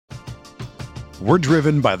We're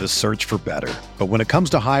driven by the search for better. But when it comes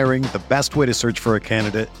to hiring, the best way to search for a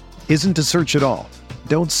candidate isn't to search at all.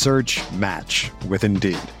 Don't search, match with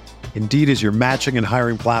Indeed. Indeed is your matching and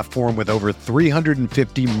hiring platform with over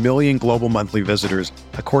 350 million global monthly visitors,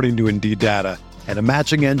 according to Indeed data, and a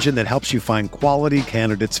matching engine that helps you find quality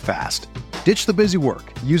candidates fast. Ditch the busy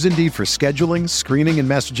work. Use Indeed for scheduling, screening, and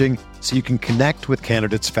messaging so you can connect with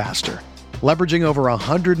candidates faster. Leveraging over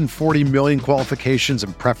 140 million qualifications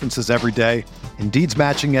and preferences every day, Indeed's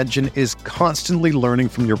matching engine is constantly learning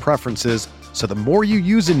from your preferences, so the more you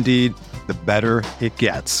use Indeed, the better it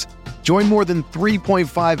gets. Join more than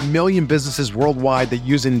 3.5 million businesses worldwide that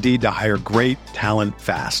use Indeed to hire great talent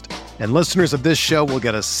fast. And listeners of this show will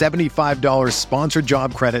get a $75 sponsored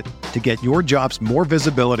job credit to get your jobs more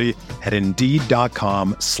visibility at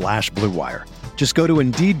Indeed.com/Blue Wire. Just go to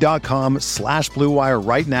Indeed.com/Blue Wire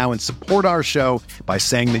right now and support our show by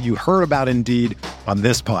saying that you heard about Indeed on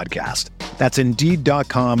this podcast. That's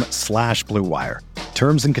Indeed.com/Blue Wire.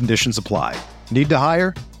 Terms and conditions apply. Need to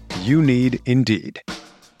hire? You need Indeed.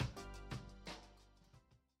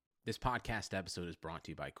 This podcast episode is brought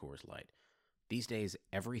to you by Coors Light. These days,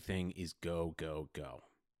 everything is go, go, go.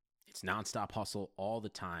 It's nonstop hustle all the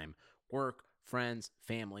time. Work, friends,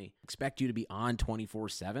 family, expect you to be on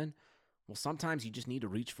 24/7. Well, sometimes you just need to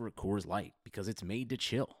reach for a Coors Light because it's made to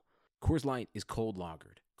chill. Coors Light is cold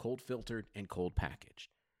lagered, cold filtered, and cold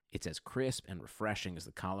packaged. It's as crisp and refreshing as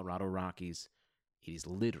the Colorado Rockies. It is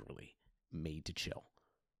literally made to chill.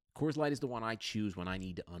 Coors Light is the one I choose when I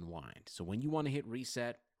need to unwind. So when you want to hit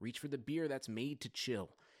reset, reach for the beer that's made to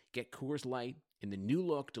chill. Get Coors Light in the new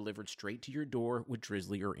look delivered straight to your door with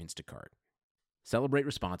Drizzly or Instacart. Celebrate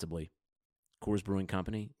responsibly. Coors Brewing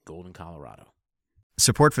Company, Golden, Colorado.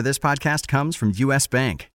 Support for this podcast comes from U.S.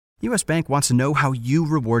 Bank. U.S. Bank wants to know how you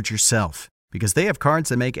reward yourself because they have cards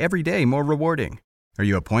that make every day more rewarding. Are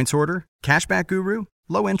you a points hoarder, cashback guru,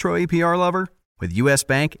 low intro APR lover? With U.S.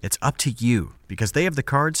 Bank, it's up to you because they have the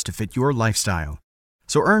cards to fit your lifestyle.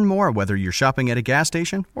 So earn more whether you're shopping at a gas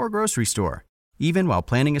station or grocery store, even while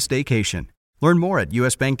planning a staycation. Learn more at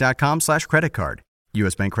usbank.com/creditcard.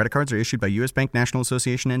 U.S. Bank credit cards are issued by U.S. Bank National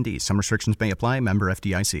Association ND. Some restrictions may apply. Member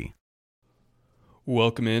FDIC.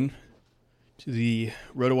 Welcome in to the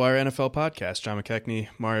RotoWire NFL podcast. John McKechnie,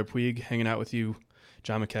 Mario Puig, hanging out with you.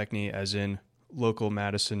 John McKechnie, as in local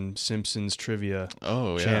Madison Simpsons trivia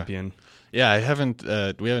champion. Yeah, I haven't.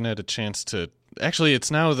 We haven't had a chance to. Actually,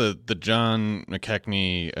 it's now the John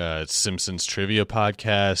McKechnie Simpsons trivia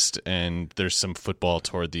podcast, and there's some football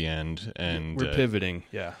toward the end. And we're pivoting,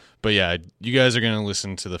 yeah. But yeah, you guys are going to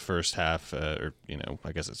listen to the first half, or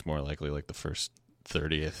I guess it's more likely like the first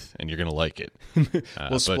 30th, and you're going to like it.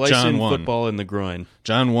 We'll splice in football in the groin.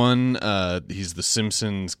 John won. He's the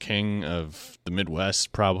Simpsons king of the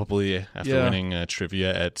Midwest, probably, after winning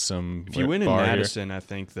trivia at some If you win in bar Madison, here. I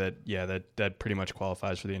think that pretty much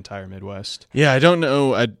qualifies for the entire Midwest. Yeah, I don't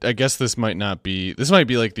know. I guess this might be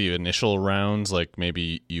like the initial rounds, like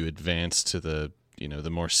maybe you advance to the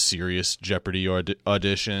more serious Jeopardy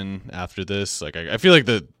audition after this. Like I feel like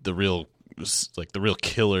the real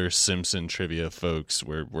killer Simpson trivia folks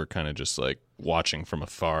we're kind of just like watching from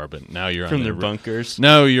afar, but now you're from on their bunkers.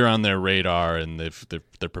 No, you're on their radar, and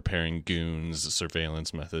they're preparing goons,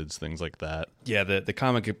 surveillance methods, things like that. Yeah, the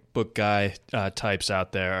comic book guy types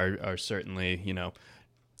out there are certainly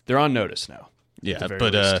they're on notice now. Yeah,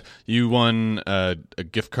 but you won a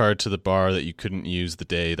gift card to the bar that you couldn't use the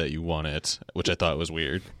day that you won it, which I thought was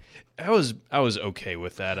weird. I was okay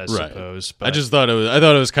with that, I suppose. But I just thought it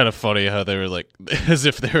was kind of funny how they were like, as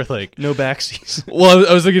if they were like no backseats. Well,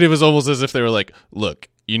 I was thinking it was almost as if they were like, look,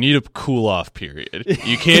 you need a cool off period.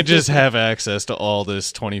 You can't just have access to all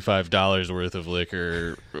this $25 worth of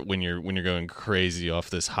liquor when you're going crazy off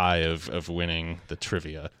this high of winning the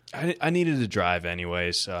trivia. I needed to drive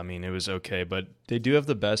anyway, so I mean it was okay. But they do have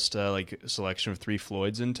the best selection of Three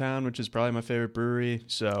Floyds in town, which is probably my favorite brewery.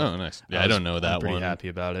 So nice. Yeah, I don't know that I'm pretty one. Happy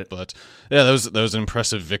about it, but yeah, that was an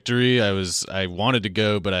impressive victory. I wanted to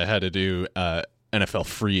go, but I had to do NFL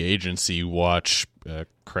free agency watch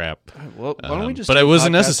crap. Well, why don't we just? But it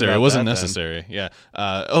wasn't necessary. It wasn't that, necessary. Yeah.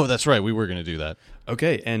 Oh, that's right. We were going to do that.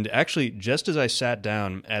 Okay, and actually, just as I sat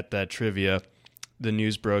down at that trivia, the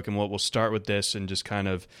news broke, and we'll start with this and just kind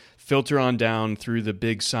of filter on down through the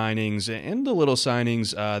big signings and the little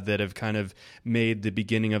signings that have kind of made the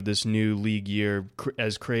beginning of this new league year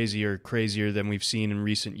as crazier than we've seen in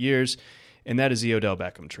recent years, and that is the Odell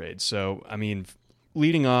Beckham trade. So, I mean,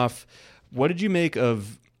 leading off, what did you make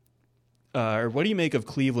of what do you make of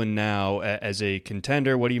Cleveland now as a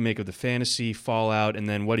contender? What do you make of the fantasy fallout? And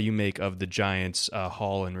then what do you make of the Giants'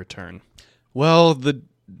 haul in return? Well, the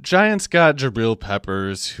Giants got Jabril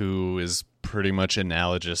Peppers, who is pretty much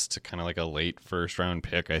analogous to kind of like a late first-round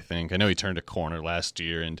pick, I think. I know he turned a corner last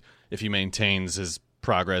year, and if he maintains his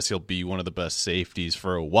progress, he'll be one of the best safeties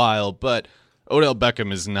for a while, but Odell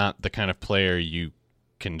Beckham is not the kind of player you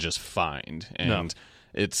can just find. And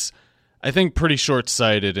it's, I think, pretty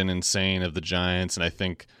short-sighted and insane of the Giants, and I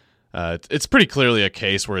think it's pretty clearly a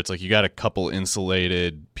case where it's like you got a couple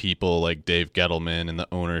insulated people like Dave Gettleman and the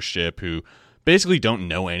ownership who basically don't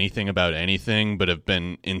know anything about anything but have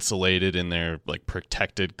been insulated in their like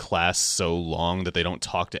protected class so long that they don't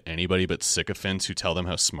talk to anybody but sycophants who tell them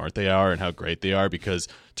how smart they are and how great they are, because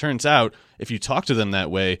turns out if you talk to them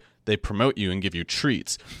that way, they promote you and give you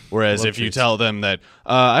treats. Whereas if you tell them that,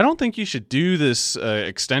 I don't think you should do this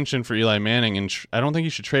extension for Eli Manning and I don't think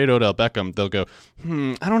you should trade Odell Beckham, they'll go,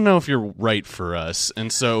 I don't know if you're right for us.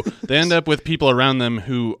 And so they end up with people around them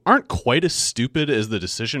who aren't quite as stupid as the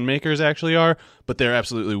decision makers actually are, but they're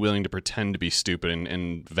absolutely willing to pretend to be stupid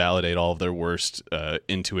and validate all of their worst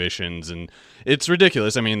intuitions. And it's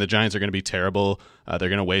ridiculous. I mean, the Giants are going to be terrible. They're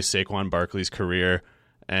going to waste Saquon Barkley's career.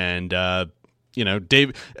 And, Pat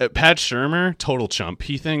Shurmur, total chump.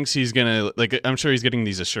 He thinks he's going to, like, I'm sure he's getting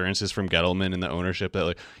these assurances from Gettleman and the ownership that,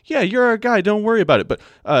 like, yeah, you're our guy, don't worry about it. But,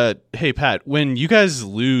 hey, Pat, when you guys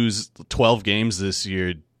lose 12 games this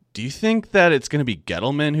year, do you think that it's going to be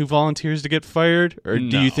Gettleman who volunteers to get fired? Or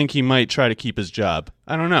do you think he might try to keep his job?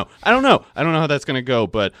 I don't know. I don't know how that's going to go,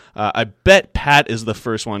 but I bet Pat is the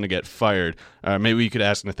first one to get fired. Maybe you could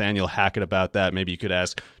ask Nathaniel Hackett about that. Maybe you could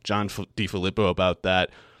ask John DiFilippo about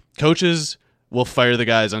that. Coaches will fire the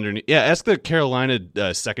guys underneath. Yeah, ask the Carolina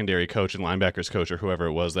secondary coach and linebackers coach or whoever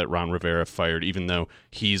it was that Ron Rivera fired, even though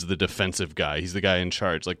he's the defensive guy. He's the guy in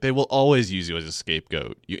charge. Like, they will always use you as a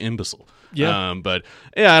scapegoat, you imbecile. Yeah. But,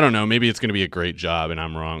 yeah, I don't know. Maybe it's going to be a great job, and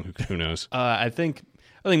I'm wrong. Who knows? I think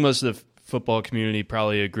most of the football community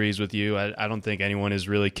probably agrees with you. I don't think anyone is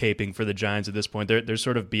really caping for the Giants at this point. They're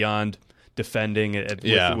sort of beyond defending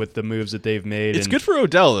with the moves that they've made. It's good for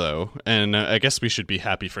Odell, though, and I guess we should be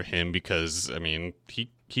happy for him because, I mean, he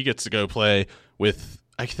gets to go play with,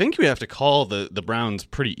 I think we have to call the Browns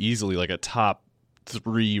pretty easily like a top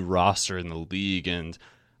 3 roster in the league, and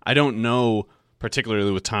I don't know,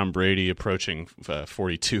 particularly with Tom Brady approaching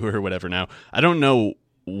 42 or whatever now, I don't know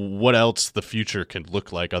what else the future could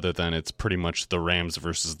look like other than it's pretty much the Rams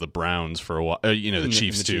versus the Browns for a while. The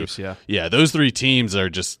Chiefs too. Yeah, those 3 teams are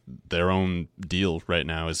just their own deal right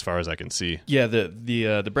now as far as I can see. Yeah,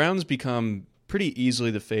 the Browns become pretty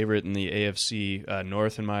easily the favorite in the AFC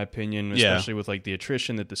North, in my opinion, especially with like the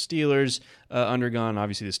attrition that the Steelers undergone.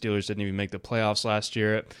 Obviously, the Steelers didn't even make the playoffs last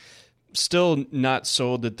year. Still not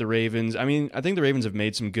sold that the Ravens. I mean, I think the Ravens have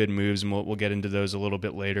made some good moves, and we'll get into those a little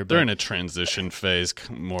bit later. But they're in a transition phase,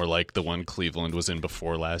 more like the one Cleveland was in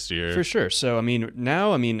before last year. For sure. So,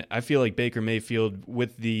 I feel like Baker Mayfield,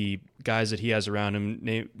 with the guys that he has around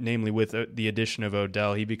him, namely with the addition of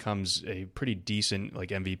Odell, he becomes a pretty decent like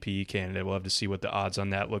MVP candidate. We'll have to see what the odds on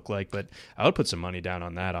that look like, but I would put some money down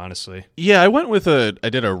on that, honestly. Yeah, I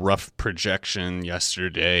did a rough projection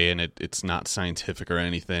yesterday, and it's not scientific or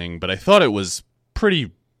anything, but I thought it was pretty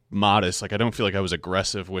modest. Like, I don't feel like I was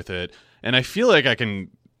aggressive with it, and I feel like I can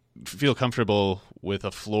feel comfortable with a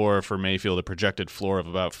floor for Mayfield, a projected floor of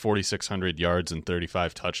about 4,600 yards and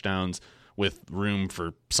 35 touchdowns, with room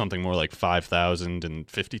for something more like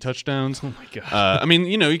 5,050 touchdowns. Oh, my God.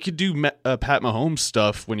 You could do Pat Mahomes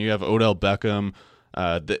stuff when you have Odell Beckham.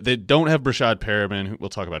 They don't have Brashad Perriman. We'll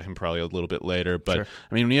talk about him probably a little bit later. But, sure.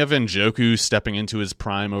 When you have Njoku stepping into his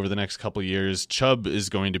prime over the next couple of years, Chubb is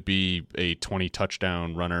going to be a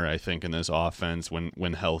 20-touchdown runner, I think, in this offense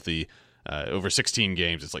when healthy. Over 16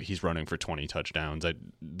 games, it's like he's running for 20 touchdowns.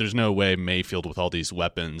 There's no way Mayfield, with all these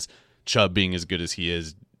weapons, Chubb being as good as he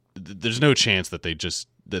is, there's no chance that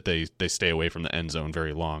they stay away from the end zone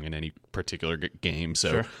very long in any particular game.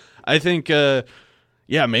 So sure. I think,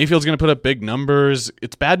 Mayfield's going to put up big numbers.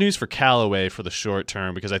 It's bad news for Callaway for the short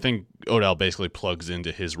term because I think Odell basically plugs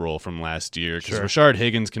into his role from last year because Rashard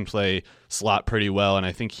Higgins can play slot pretty well, and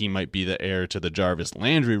I think he might be the heir to the Jarvis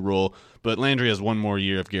Landry role. But Landry has one more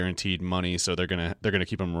year of guaranteed money, so they're gonna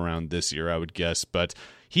keep him around this year, I would guess. But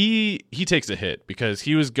he takes a hit because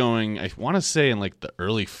he was going, I want to say, in like the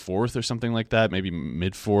early 4th or something like that, maybe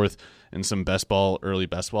mid 4th in some early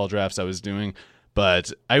best ball drafts I was doing.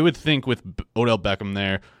 But I would think with Odell Beckham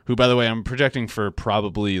there, who, by the way, I'm projecting for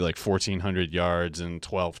probably like 1,400 yards and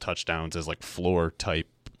 12 touchdowns as like floor type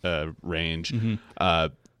range. Mm-hmm.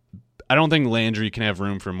 I don't think Landry can have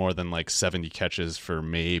room for more than like 70 catches for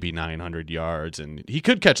maybe 900 yards. And he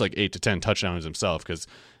could catch like 8 to 10 touchdowns himself because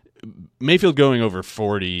Mayfield going over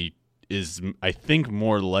 40 is, I think,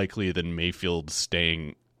 more likely than Mayfield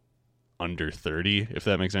staying under 30, if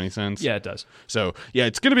that makes any sense. Yeah, it does. So, yeah,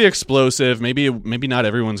 it's going to be explosive. Maybe not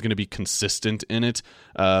everyone's going to be consistent in it,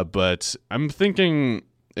 but I'm thinking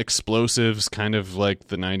explosives kind of like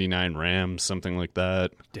the 99 Rams, something like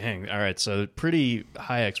that. Dang. All right, so pretty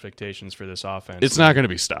high expectations for this offense. It's not going to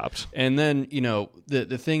be stopped. And then,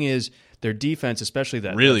 the thing is, their defense, especially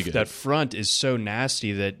that front, is so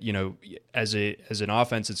nasty that, as an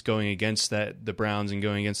offense that's going against the Browns and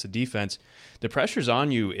going against the defense, the pressure's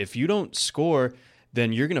on you. If you don't score,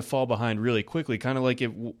 then you're going to fall behind really quickly, kind of like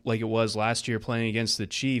it was last year playing against the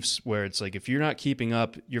Chiefs, where it's like if you're not keeping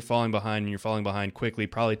up, you're falling behind, and you're falling behind quickly,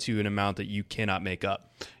 probably to an amount that you cannot make up.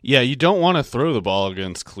 Yeah, you don't want to throw the ball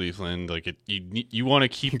against Cleveland. Like you want to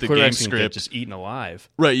keep the game script just eaten alive.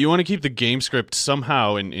 Right, you want to keep the game script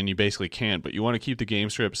somehow, and you basically can't. But you want to keep the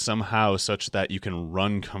game script somehow such that you can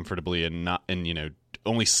run comfortably and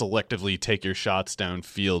only selectively take your shots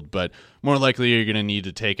downfield, but more likely you're going to need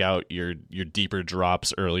to take out your deeper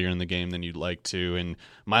drops earlier in the game than you'd like to. And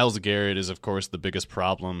Myles Garrett is, of course, the biggest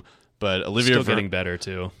problem. But Olivier still getting better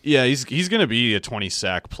too. Yeah, he's going to be a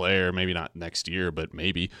 20-sack player, maybe not next year, but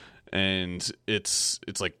maybe. And it's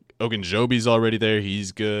like Ogunjobi's already there.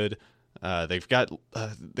 He's good. They've got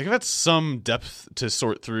some depth to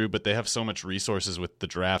sort through, but they have so much resources with the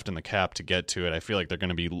draft and the cap to get to it. I feel like they're going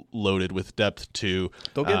to be loaded with depth too.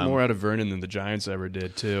 They'll get more out of Vernon than the Giants ever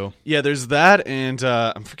did too. Yeah, there's that, and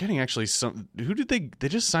I'm forgetting actually who did they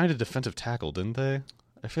just signed a defensive tackle, didn't they?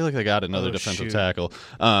 I feel like they got another defensive tackle.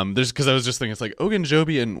 Because I was just thinking, it's like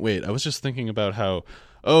Ogunjobi, and wait, I was just thinking about how,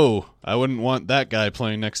 I wouldn't want that guy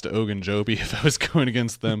playing next to Ogunjobi if I was going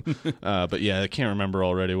against them. But yeah, I can't remember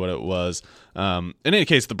already what it was. In any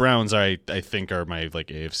case, the Browns, I think, are my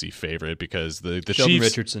AFC favorite because the Sheldon Chiefs.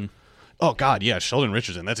 Richardson. Oh God, yeah, Sheldon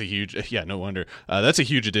Richardson. That's a huge. Yeah, no wonder. That's a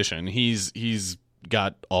huge addition. He's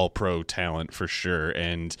got all-pro talent for sure,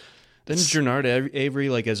 and. Then Jernard Avery,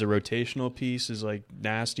 as a rotational piece, is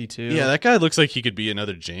nasty too. Yeah, that guy looks like he could be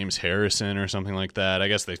another James Harrison or something like that. I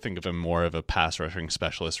guess they think of him more of a pass rushing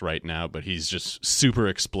specialist right now, but he's just super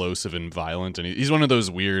explosive and violent. And he's one of those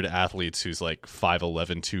weird athletes who's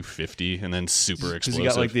 5'11", 250, and then super explosive.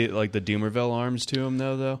 Does he got the Doomerville arms to him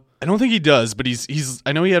though? I don't think he does, but he's.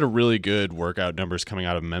 I know he had a really good workout numbers coming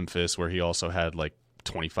out of Memphis, where he also had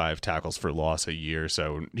 25 tackles for loss a year.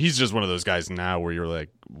 So he's just one of those guys now where you're like,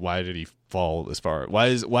 why did he fall as far? Why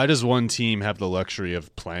does one team have the luxury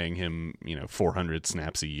of playing him 400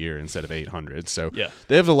 snaps a year instead of 800? So yeah,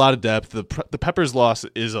 they have a lot of depth. The Peppers loss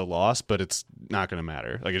is a loss, but it's not going to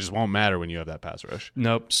matter. It just won't matter when you have that pass rush.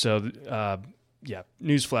 Nope. So yeah,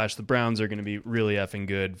 newsflash, the Browns are going to be really effing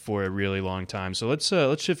good for a really long time. So let's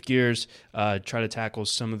shift gears, try to tackle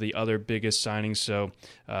some of the other biggest signings. So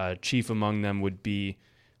chief among them would be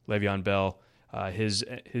Le'Veon Bell.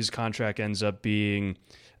 His contract ends up being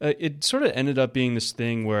it sort of ended up being this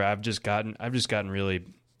thing where I've just gotten really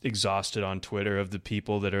exhausted on Twitter of the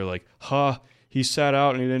people that are like, he sat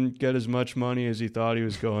out and he didn't get as much money as he thought he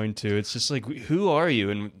was going to. It's just who are you?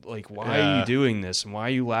 And why are you doing this? And why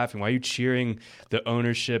are you laughing? Why are you cheering the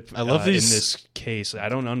ownership I love these, in this case? I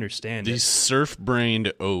don't understand these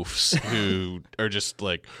surf-brained oafs who are just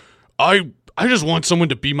I just want someone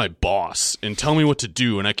to be my boss and tell me what to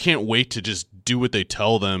do, and I can't wait to just do what they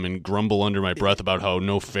tell them and grumble under my breath about how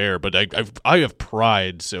no fair. But I have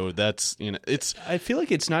pride, so that's it's. I feel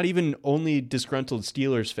like it's not even only disgruntled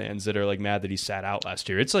Steelers fans that are mad that he sat out last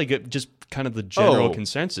year. It's just kind of the general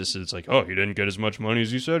consensus. It's he didn't get as much money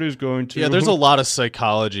as he said he was going to. Yeah, there's a lot of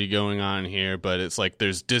psychology going on here, but it's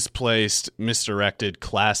there's displaced, misdirected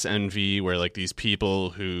class envy where these people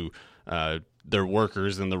who. They're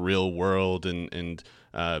workers in the real world, and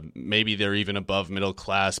maybe they're even above middle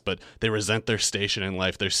class, but they resent their station in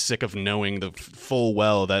life. They're sick of knowing the full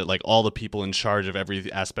well that all the people in charge of every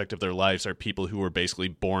aspect of their lives are people who were basically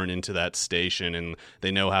born into that station, and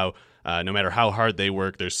they know how no matter how hard they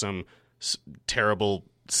work, there's some terrible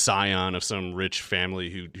scion of some rich family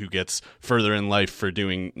who gets further in life for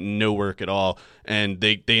doing no work at all, and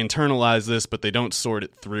they internalize this, but they don't sort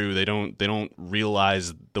it through. They don't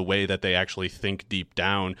realize the way that they actually think deep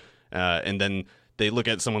down, and then they look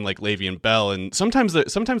at someone like Le'Veon Bell, and sometimes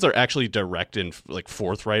they're actually direct and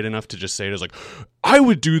forthright enough to just say it as I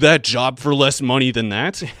would do that job for less money than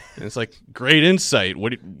that. And it's great insight.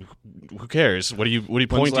 Who cares? What do you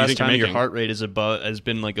point? When's do you think time you're your heart rate has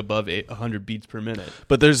been above 100 beats per minute?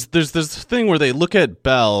 But there's this thing where they look at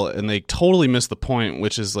Bell and they totally miss the point,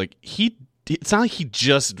 which is it's not like he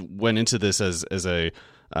just went into this as a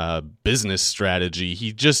business strategy.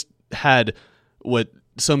 He just had what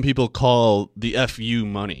some people call the FU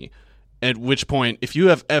money, at which point if you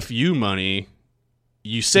have FU money,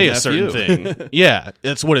 you say a certain Nephew. thing. Yeah,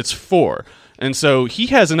 that's what it's for. And so he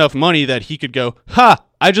has enough money that he could go, ha,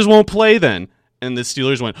 I just won't play then. And the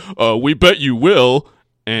Steelers went, we bet you will.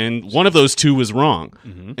 And one of those two was wrong.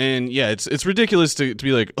 Mm-hmm. And yeah, it's ridiculous to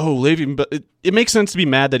be like, oh, Le'Veon Bell. It makes sense to be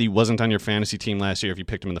mad that he wasn't on your fantasy team last year if you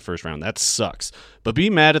picked him in the first round. That sucks. But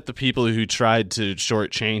be mad at the people who tried to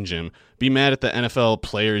shortchange him. Be mad at the NFL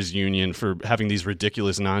Players Union for having these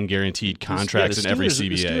ridiculous non-guaranteed contracts in every CBA.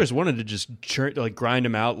 The Steelers wanted to just grind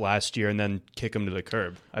him out last year and then kick him to the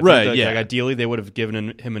curb. I right, think yeah. Like, ideally, they would have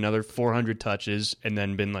given him another 400 touches and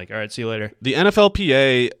then been like, all right, see you later. The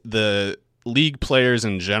NFLPA, the league players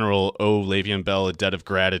in general, owe Le'Veon Bell a debt of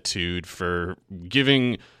gratitude for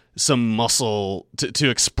giving some muscle to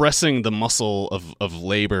expressing the muscle of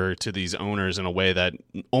labor to these owners in a way that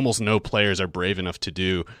almost no players are brave enough to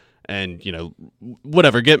do. And, you know,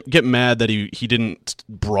 whatever, get mad that he didn't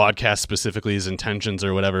broadcast specifically his intentions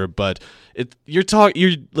or whatever, but you're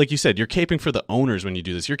like you said, you're caping for the owners when you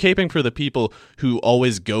do this. You're caping for the people who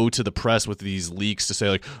always go to the press with these leaks to say,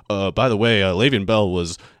 like, by the way, Le'Veon Bell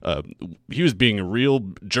was being a real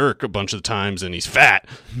jerk a bunch of times and he's fat.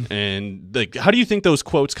 And like, how do you think those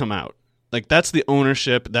quotes come out? Like, that's the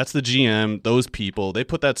ownership, that's the GM, those people, they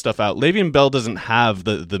put that stuff out. Le'Veon Bell doesn't have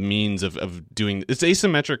the means of doing, it's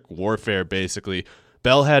asymmetric warfare, basically.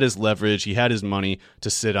 Bell had his leverage, he had his money to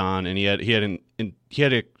sit on, and he had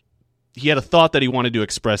a thought that he wanted to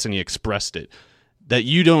express, and he expressed it. That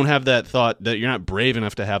you don't have that thought, that you're not brave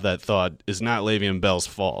enough to have that thought, is not Le'Veon Bell's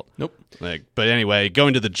fault. Nope. But anyway,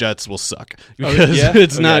 going to the Jets will suck. Because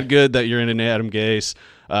it's not good that you're in an Adam Gase,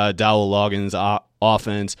 Dowell Loggins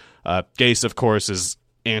offense. Gase, of course, is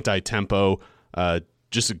anti-tempo,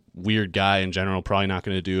 just a weird guy in general, probably not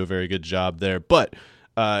going to do a very good job there. But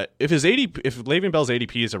if Le'Veon Bell's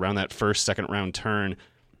ADP is around that first, second round turn,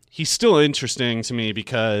 he's still interesting to me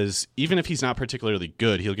because even if he's not particularly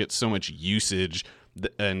good, he'll get so much usage,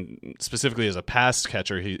 and specifically as a pass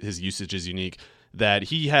catcher, his usage is unique, that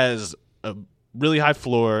he has a really high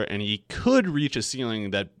floor and he could reach a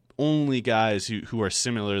ceiling that only guys who are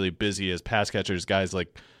similarly busy as pass catchers, guys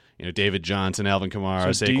like, you know, David Johnson, Alvin Kamara,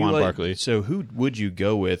 Saquon Barkley. So who would you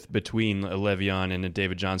go with between a Le'Veon and a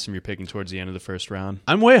David Johnson you're picking towards the end of the first round?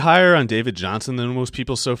 I'm way higher on David Johnson than most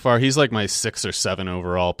people so far. He's like my 6 or 7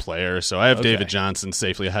 overall player. So I have David Johnson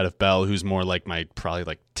safely ahead of Bell, who's more like my probably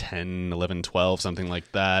like 10, 11, 12, something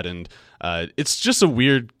like that. And it's just a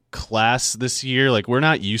weird class this year. Like, we're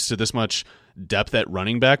not used to this much depth at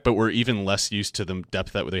running back, but we're even less used to the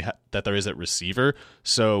depth that there is at receiver.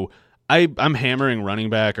 So I'm hammering running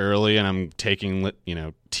back early, and I'm taking, you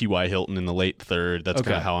know, T.Y. Hilton in the late third. That's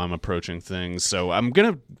kind of how I'm approaching things. So I'm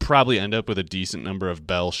going to probably end up with a decent number of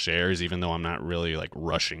Bell shares, even though I'm not really like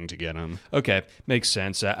rushing to get him. Okay, makes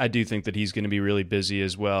sense. I do think that he's going to be really busy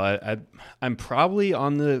as well. I'm probably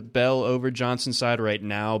on the Bell over Johnson side right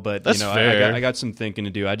now, but that's fair. I got some thinking to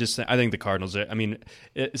do. I think the Cardinals are, I mean,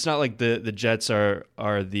 it's not like the Jets are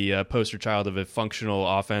the poster child of a functional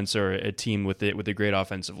offense or a team with a great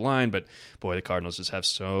offensive line, but boy, the Cardinals just have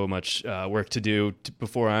so much work to do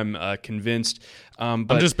before I'm convinced. But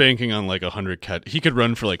I'm just banking on like 100 catch. He could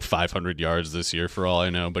run for like 500 yards this year for all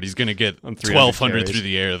I know, but he's going to get 1,200 through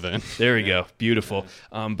the air then. There we go. Beautiful.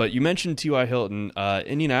 But you mentioned T.Y. Hilton.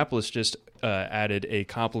 Indianapolis just added a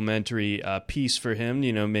complimentary piece for him,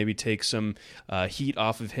 you know, maybe take some heat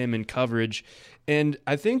off of him in coverage. And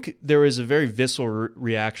I think there is a very visceral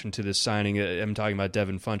reaction to this signing. I'm talking about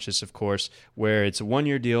Devin Funchess, of course, where it's a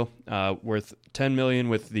one-year deal worth $10 million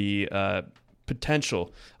with the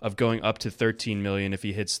potential of going up to $13 million if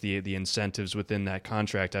he hits the incentives within that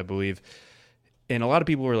contract, I believe. And a lot of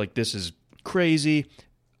people were like, "This is crazy."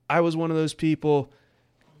 I was one of those people.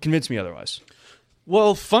 Convince me otherwise.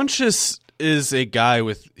 Well, Funchess is a guy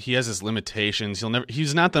he has his limitations.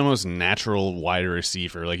 He's not the most natural wide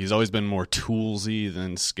receiver. Like, he's always been more toolsy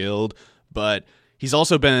than skilled, but he's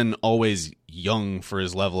also been always young for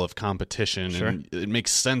his level of competition. Sure. And it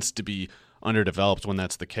makes sense to be underdeveloped when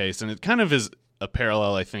that's the case. And it kind of is a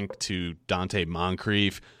parallel, I think, to Dante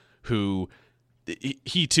Moncrief, who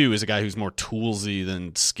he too is a guy who's more toolsy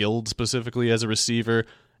than skilled specifically as a receiver.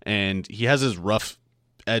 And he has his rough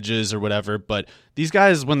edges or whatever, but these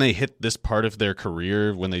guys, when they hit this part of their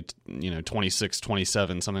career, when they, 26,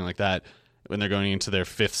 27, something like that, when they're going into their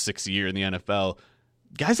 5th, 6th year in the NFL,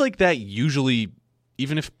 guys like that usually,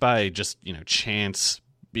 even if by just, chance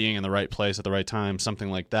being in the right place at the right time,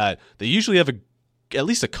 something like that, they usually have at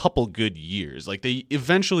least a couple good years. Like, they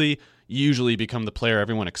eventually, usually become the player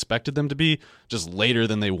everyone expected them to be, just later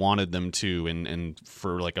than they wanted them to, and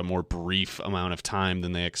for like a more brief amount of time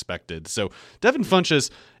than they expected. So Devin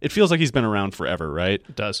Funchess, it feels like he's been around forever, right?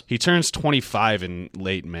 It does. He turns 25 in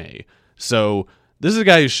late May. So this is a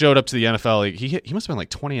guy who showed up to the NFL. Like, he must have been like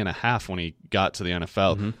 20 and a half when he got to the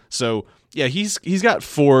NFL. Mm-hmm. So yeah, he's got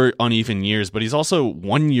 4 uneven years, but he's also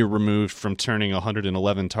 1 year removed from turning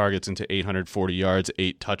 111 targets into 840 yards,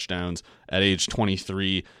 8 touchdowns at age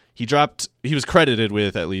 23. He was credited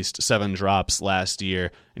with at least 7 drops last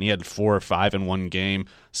year, and he had 4 or 5 in one game.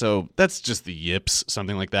 So that's just the yips,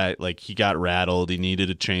 something like that. Like, he got rattled. He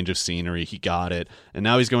needed a change of scenery. He got it. And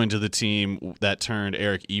now he's going to the team that turned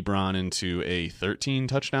Eric Ebron into a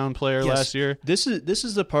 13-touchdown player last year. This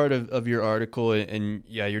is the part of your article and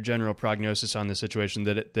your general prognosis on the situation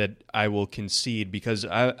that I will concede, because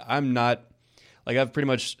I'm not... Like, I've pretty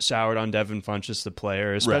much soured on Devin Funchess, the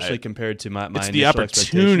player, especially compared to my it's initial the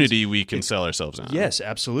opportunity we can It's, sell ourselves on. Yes,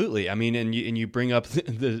 absolutely. I mean, and you bring up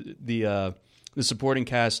the supporting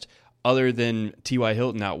cast other than T.Y.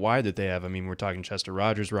 Hilton out wide that they have. I mean, we're talking Chester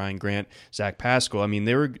Rogers, Ryan Grant, Zach Pascal. I mean,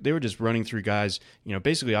 they were just running through guys,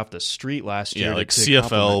 basically off the street last year. Yeah, like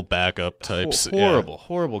CFL backup types.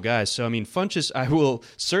 Horrible guys. So, I mean, Funchess, I will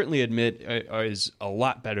certainly admit, is a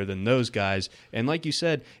lot better than those guys. And like you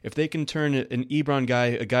said, if they can turn an Ebron guy,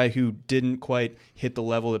 a guy who didn't quite hit the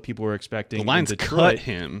level that people were expecting, the Lions in Detroit, cut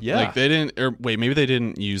him. Yeah. Like, they didn't, or wait, maybe they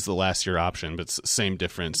didn't use the last year option, but it's the same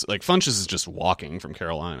difference. Like, Funchess is just walking from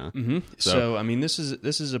Carolina. Mm-hmm. So, I mean, this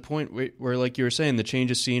is a point where, like you were saying, the change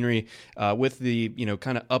of scenery with the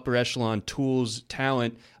kind of upper echelon tools,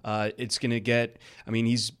 talent, it's going to get. I mean,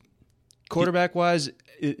 he's quarterback wise.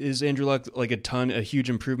 Is Andrew Luck like a huge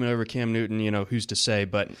improvement over Cam Newton? Who's to say?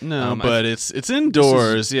 But no, but it's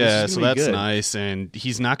indoors, so that's good. nice, and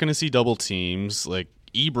he's not going to see double teams. Like,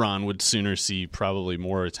 Ebron would sooner see probably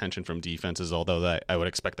more attention from defenses, although that I would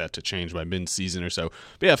expect that to change by mid-season or so.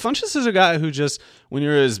 But yeah, Funchess is a guy who just, when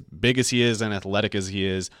you're as big as he is and athletic as he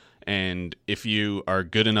is, and if you are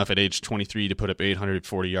good enough at age 23 to put up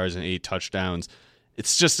 840 yards and 8 touchdowns,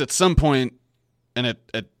 it's just at some point, and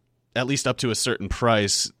at least up to a certain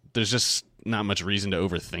price, there's just not much reason to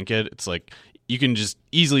overthink it. It's like, you can just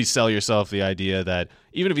easily sell yourself the idea that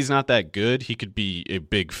even if he's not that good, he could be a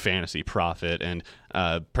big fantasy profit. And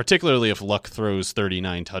particularly if Luck throws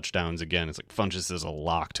 39 touchdowns again, it's like Funchess is a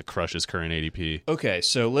lock to crush his current ADP. Okay,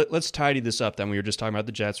 so let's tidy this up then. We were just talking about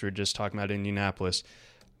the Jets. We were just talking about Indianapolis.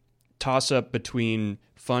 Toss-up between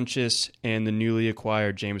Funchess and the newly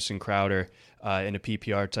acquired Jamison Crowder in a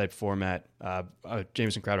PPR-type format.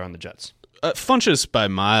 Jamison Crowder on the Jets. Funchess by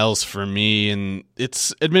miles for me, and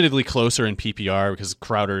it's admittedly closer in PPR because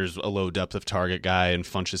Crowder's a low depth of target guy, and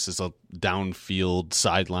Funchess is a downfield,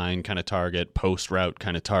 sideline kind of target, post route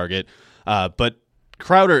kind of target. But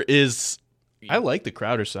Crowder is... I like the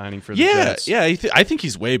Crowder signing for the Jets. Yeah, I think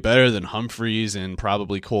he's way better than Humphreys and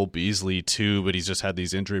probably Cole Beasley too, but he's just had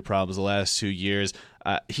these injury problems the last 2 years.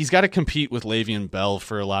 He's got to compete with Le'Veon Bell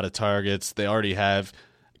for a lot of targets. They already have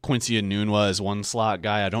Quincy Enunwa as one slot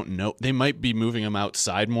guy. I don't know. They might be moving him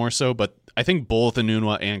outside more so, but I think both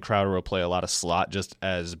Enunwa and Crowder will play a lot of slot, just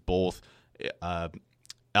as both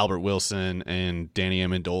Albert Wilson and Danny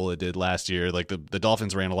Amendola did last year. Like the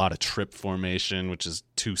Dolphins ran a lot of trip formation, which is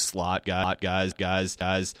 2 slot guys.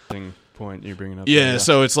 Point you're bringing up. Yeah,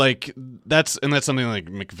 so it's like that's something like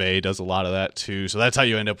McVay does a lot of that too. So that's how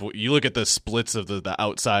you end up. You look at the splits of the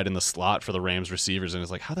outside and the slot for the Rams receivers, and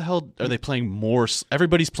it's like, how the hell are they playing more?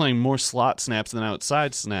 Everybody's playing more slot snaps than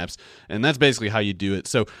outside snaps, and that's basically how you do it.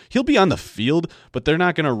 So he'll be on the field, but they're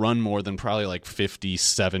not going to run more than probably like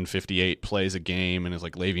 57, 58 plays a game, and it's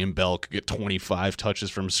like Le'Veon Bell could get 25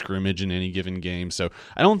 touches from scrimmage in any given game. So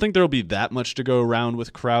I don't think there'll be that much to go around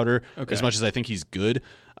with Crowder, as much as I think he's good.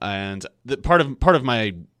 And part of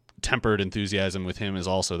my tempered enthusiasm with him is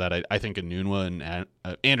also that I think Enunwa and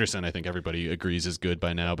Anderson, I think everybody agrees is good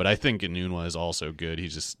by now, but I think Enunwa is also good. He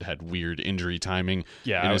just had weird injury timing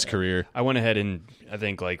in his career. I went ahead and I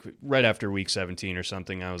think like right after week 17 or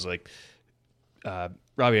something, I was like,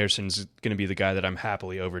 Robbie Anderson's going to be the guy that I'm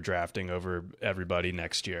happily overdrafting over everybody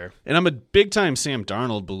next year. And I'm a big-time Sam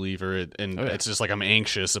Darnold believer, and it's just like I'm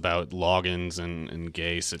anxious about Loggins and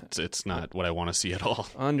Gase. It's not what I want to see at all.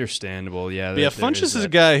 Understandable, yeah. But yeah, Funchess is a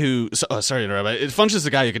guy who... sorry to interrupt. Funchess is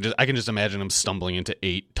a guy I can just imagine him stumbling into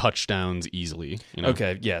 8 touchdowns easily.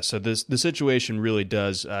 Okay, yeah, so the situation really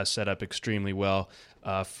does set up extremely well.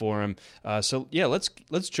 for him. So yeah,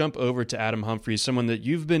 let's jump over to Adam Humphries, someone that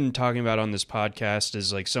you've been talking about on this podcast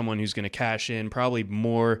as like someone who's going to cash in probably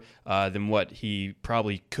more than what he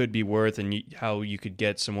probably could be worth, and how you could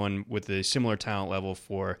get someone with a similar talent level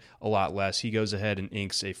for a lot less. He goes ahead and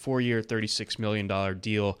inks a 4-year, $36 million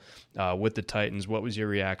deal with the Titans. What was your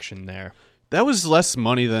reaction there? That was less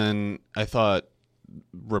money than I thought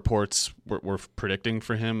reports were predicting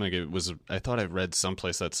for him. Like it was, I thought I read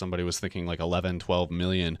someplace that somebody was thinking like 11, 12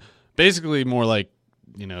 million. Basically more like,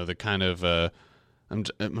 the kind of, I'm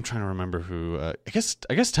trying to remember who, I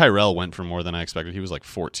guess Tyrell went for more than I expected. He was like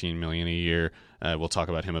 14 million a year. We'll talk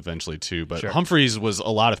about him eventually too, but sure. Humphries was a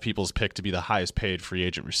lot of people's pick to be the highest paid free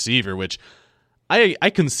agent receiver, which I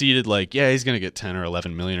conceded like, yeah, he's going to get 10 or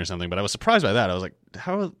 11 million or something, but I was surprised by that. I was like,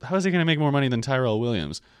 how is he going to make more money than Tyrell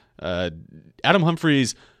Williams? Adam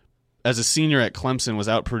Humphries, as a senior at Clemson, was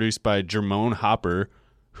outproduced by Jermone Hopper,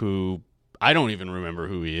 who I don't even remember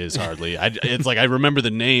who he is hardly. It's like I remember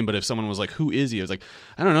the name, but if someone was like, "Who is he?" I was like,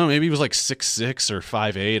 I don't know. Maybe he was like 6'6" or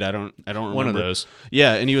 5'8". I don't remember. One of those.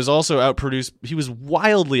 Yeah, and he was also outproduced. He was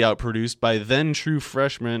wildly outproduced by then true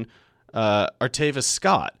freshman Artavis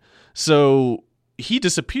Scott. So he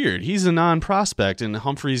disappeared. He's a non-prospect, and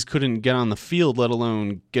Humphries couldn't get on the field, let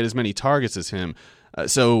alone get as many targets as him.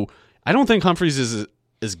 So I don't think Humphries is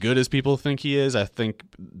as good as people think he is. I think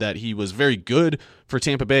that he was very good for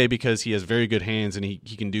Tampa Bay because he has very good hands and he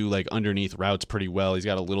can do like underneath routes pretty well. He's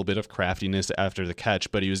got a little bit of craftiness after the catch,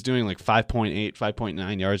 but he was doing like 5.8,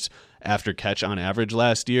 5.9 yards after catch on average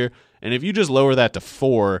last year. And if you just lower that to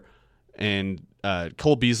 4, and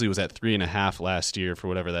Cole Beasley was at 3.5 last year for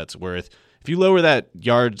whatever that's worth. If you lower that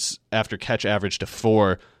yards after catch average to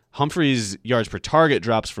 4, Humphries' yards per target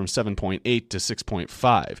drops from 7.8 to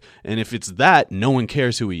 6.5. And if it's that, no one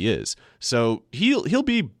cares who he is. So he'll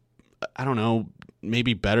be, I don't know,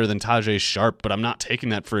 maybe better than Tajay Sharp, but I'm not taking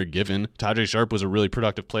that for a given. Tajay Sharp was a really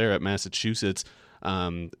productive player at Massachusetts.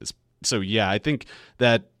 So yeah, I think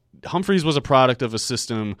that Humphries was a product of a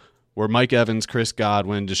system where Mike Evans, Chris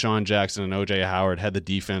Godwin, Deshaun Jackson, and O.J. Howard had the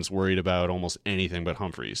defense worried about almost anything but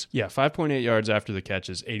Humphries. Yeah, 5.8 yards after the catch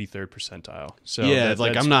is 83rd percentile. So yeah,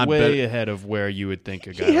 that's I'm not way ahead of where you would think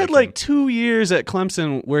a guy. He had like 2 years at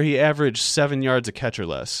Clemson where he averaged 7 yards a catch or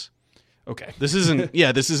less. Okay, this isn't.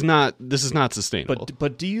 Yeah, this is not sustainable.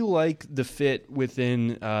 But do you like the fit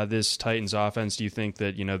within this Titans offense? Do you think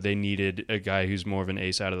that they needed a guy who's more of an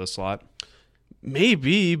ace out of the slot?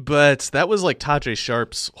 Maybe, but that was like Tajay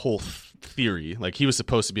Sharp's whole theory. Like he was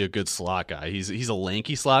supposed to be a good slot guy. He's a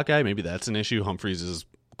lanky slot guy. Maybe that's an issue. Humphries is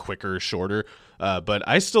quicker, shorter. But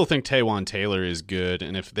I still think Taywan Taylor is good.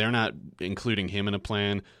 And if they're not including him in a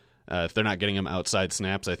plan, if they're not getting him outside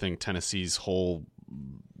snaps, I think Tennessee's whole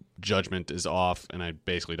judgment is off. And I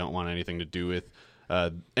basically don't want anything to do with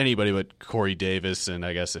anybody but Corey Davis. And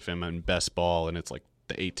I guess if I'm in best ball and it's like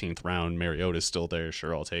the 18th round, Mariota's still there,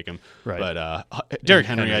 sure, I'll take him. Right. But Derrick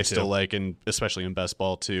Henry I still like, and especially in best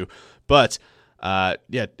ball too. But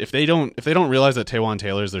yeah, if they don't realize that Taywan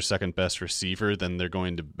Taylor is their second best receiver, then they're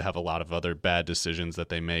going to have a lot of other bad decisions that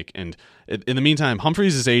they make. And in the meantime,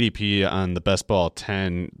 Humphries' ADP on the best ball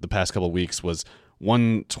 10 the past couple of weeks was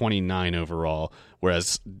 129 overall,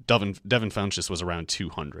 whereas Devin Funchess was around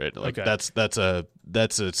 200. Like okay.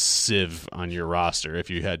 that's a sieve on your roster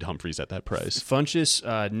if you had Humphries at that price.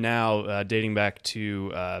 Funchess now dating back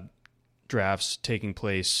to drafts taking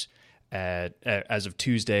place as of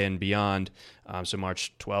Tuesday and beyond, so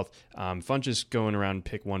March 12th. Funchess going around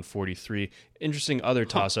pick 143. Interesting other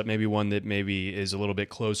toss-up, maybe one that maybe is a little bit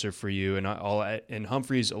closer for you, and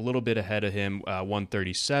Humphries a little bit ahead of him,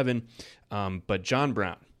 137, but John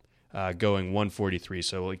Brown going 143,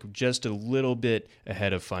 so like just a little bit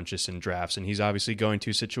ahead of Funchess in drafts, and he's obviously going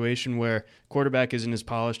to a situation where quarterback isn't as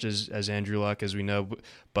polished as Andrew Luck, as we know,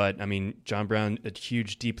 but I mean, John Brown, a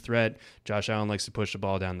huge deep threat. Josh Allen likes to push the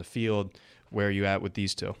ball down the field. Where are you at with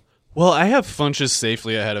these two? Well, I have Funchess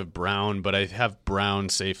safely ahead of Brown, but I have Brown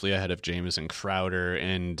safely ahead of Jamison Crowder,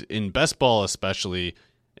 and in best ball especially,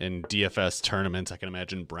 in DFS tournaments, I can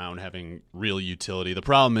imagine Brown having real utility. The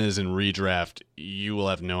problem is in redraft, you will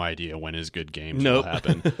have no idea when his good games will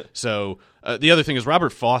happen. So the other thing is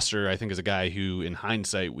Robert Foster, I think, is a guy who, in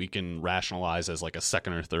hindsight, we can rationalize as like a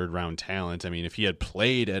second or third round talent. I mean, if he had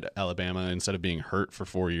played at Alabama instead of being hurt for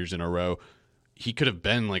 4 years in a row, he could have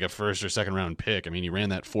been like a first or second round pick. I mean, he ran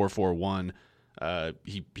that 4.41.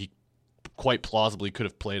 He quite plausibly could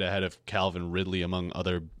have played ahead of Calvin Ridley among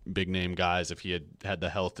other big name guys if he had had the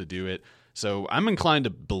health to do it. So I'm inclined to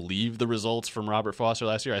believe the results from Robert Foster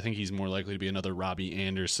last year. I think he's more likely to be another Robbie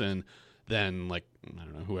Anderson than like I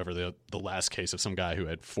don't know, whoever the last case of some guy who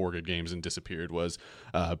had 4 good games and disappeared was.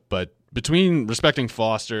 But between respecting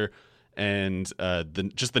Foster and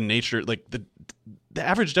the nature, like the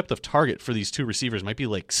average depth of target for these two receivers might be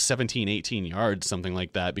like 17, 18 yards, something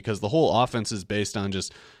like that, because the whole offense is based on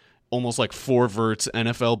just almost like 4 verts,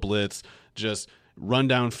 NFL blitz, just run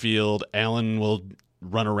down field. Allen will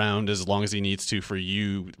run around as long as he needs to for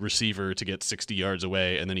you, receiver, to get 60 yards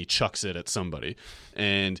away, and then he chucks it at somebody.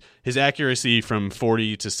 And his accuracy from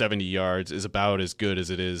 40 to 70 yards is about as good as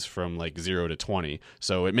it is from like 0 to 20.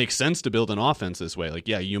 So it makes sense to build an offense this way. Like,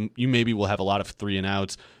 yeah, you maybe will have a lot of 3 and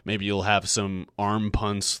outs. Maybe you'll have some arm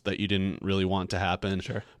punts that you didn't really want to happen.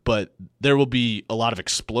 Sure. But there will be a lot of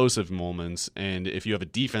explosive moments, and if you have a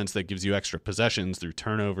defense that gives you extra possessions through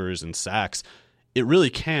turnovers and sacks, it really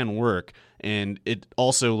can work. And it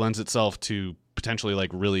also lends itself to potentially like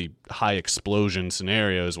really high explosion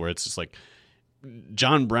scenarios where it's just like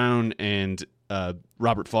John Brown and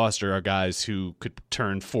Robert Foster are guys who could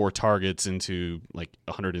turn 4 targets into like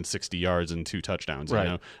 160 yards and 2 touchdowns.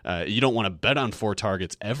 Right. You don't want to bet on 4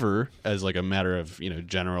 targets ever as like a matter of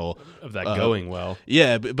general of that going well.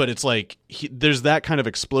 Yeah, but it's like there's that kind of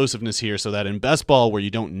explosiveness here, so that in best ball where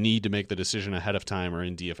you don't need to make the decision ahead of time, or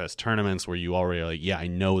in DFS tournaments where you already are like, yeah, I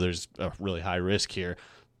know there's a really high risk here,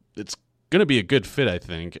 it's going to be a good fit, I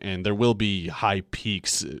think, and there will be high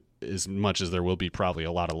peaks as much as there will be probably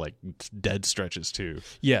a lot of like dead stretches too.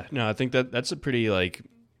 Yeah, no, I think that's a pretty like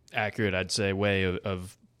accurate, I'd say, way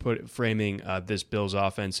of framing this Bills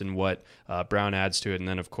offense and what Brown adds to it. And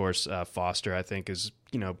then of course Foster, I think, is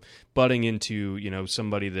butting into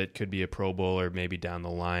somebody that could be a Pro Bowl or maybe down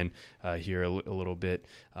the line here a little bit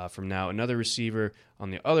from now. Another receiver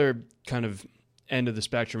on the other kind of end of the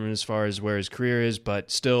spectrum as far as where his career is,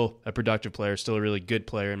 but still a productive player, still a really good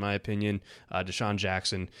player in my opinion, Deshaun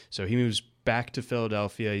Jackson. So he moves back to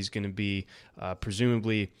Philadelphia. He's going to be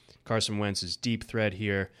presumably Carson Wentz's deep threat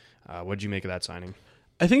here. What did you make of that signing?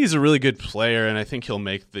 I think he's a really good player, and I think he'll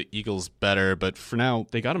make the Eagles better, but for now...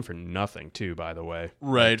 They got him for nothing too, by the way.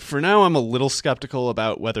 Right. For now, I'm a little skeptical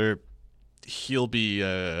about whether he'll be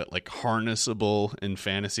like harnessable in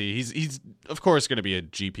fantasy. He's of course going to be a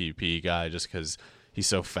GPP guy just because he's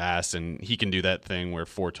so fast and he can do that thing where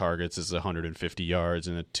 4 targets is 150 yards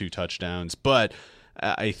and 2 touchdowns. But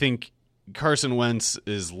I think Carson Wentz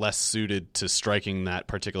is less suited to striking that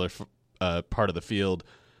particular part of the field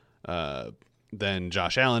than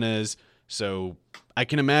Josh Allen is. So I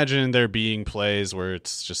can imagine there being plays where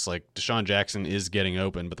it's just like Deshaun Jackson is getting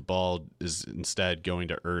open, but the ball is instead going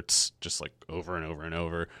to Ertz just like over and over and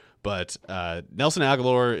over. But Nelson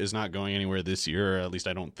Aguilar is not going anywhere this year, or at least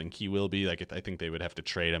I don't think he will be. Like, I think they would have to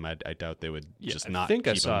trade him. I doubt they would just not keep him. I think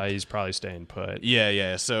I saw he's probably staying put.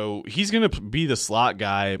 Yeah. So he's going to be the slot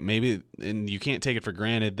guy, maybe, and you can't take it for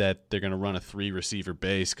granted that they're going to run a 3-receiver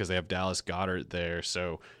base because they have Dallas Goedert there.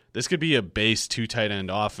 So this could be a base 2 tight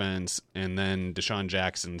end offense, and then Deshaun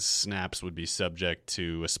Jackson's snaps would be subject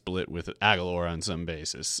to a split with Aguilar on some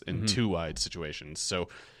basis in 2 wide situations. So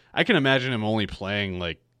I can imagine him only playing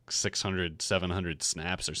like 600, 700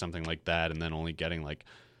 snaps or something like that, and then only getting like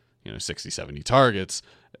 60, 70 targets.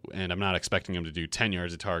 And I'm not expecting him to do 10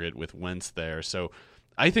 yards a target with Wentz there. So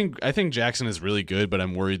I think Jackson is really good, but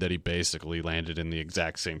I'm worried that he basically landed in the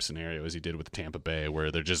exact same scenario as he did with Tampa Bay,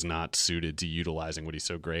 where they're just not suited to utilizing what he's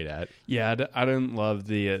so great at. Yeah, I didn't love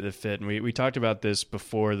the fit, and we talked about this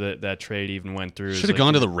before that trade even went through. Should have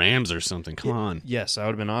gone to the Rams or something. Come on. Yes, that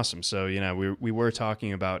would have been awesome. So we were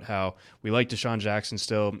talking about how we like Deshaun Jackson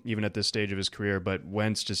still, even at this stage of his career, but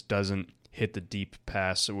Wentz just doesn't hit the deep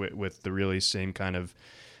pass with the really same kind of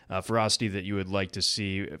ferocity that you would like to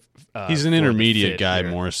see. He's an intermediate guy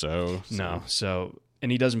here. More so. No,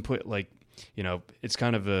 and he doesn't put it's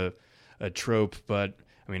kind of a trope, but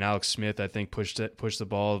I mean, Alex Smith, I think, pushed the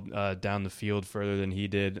ball down the field further than he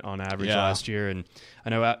did on average last year. And I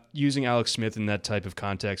know using Alex Smith in that type of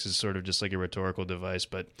context is sort of just like a rhetorical device,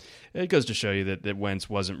 but it goes to show you that Wentz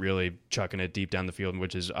wasn't really chucking it deep down the field,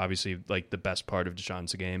 which is obviously like the best part of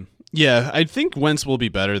Deshaun's game. Yeah, I think Wentz will be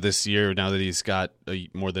better this year now that he's got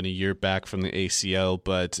more than a year back from the ACL,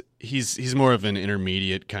 but he's more of an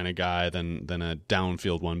intermediate kind of guy than a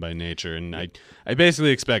downfield one by nature. And I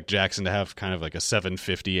basically expect Jackson to have kind of like a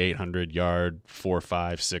 750, 800 yard, 4,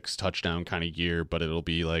 5, 6 touchdown kind of year, but it'll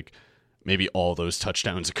be like maybe all those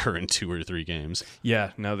touchdowns occur in 2 or 3 games.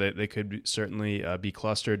 Yeah, no, they could certainly be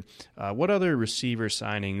clustered. What other receiver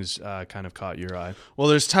signings kind of caught your eye? Well,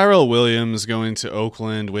 there's Tyrell Williams going to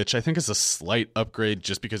Oakland, which I think is a slight upgrade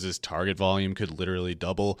just because his target volume could literally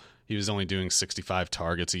double. He was only doing 65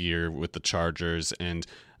 targets a year with the Chargers, and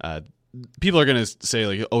people are going to say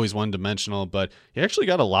like, oh, he's one-dimensional, but he actually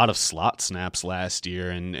got a lot of slot snaps last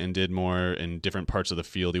year and did more in different parts of the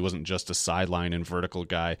field. He wasn't just a sideline and vertical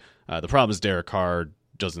guy. The problem is Derek Carr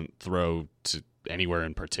doesn't throw to anywhere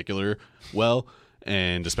in particular well,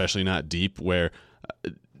 and especially not deep, where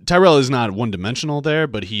Tyrell is not one-dimensional there,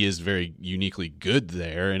 but he is very uniquely good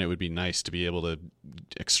there, and it would be nice to be able to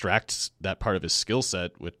extract that part of his skill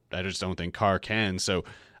set, which I just don't think Carr can. So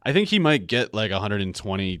I think he might get like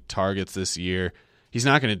 120 targets this year. He's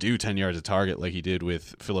not going to do 10 yards a target like he did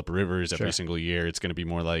with Phillip Rivers every single year. It's going to be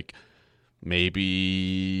more like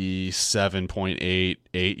maybe 7.8,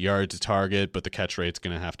 8 yards a target, but the catch rate's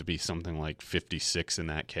going to have to be something like 56 in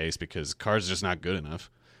that case because Carr's just not good enough.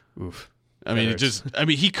 Oof. I mean,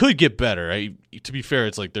 he could get better. To be fair,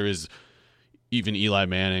 it's like there is even Eli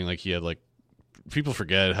Manning, like he had like, people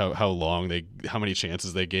forget how many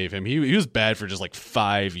chances they gave him. He was bad for just like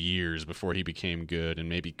 5 years before he became good, and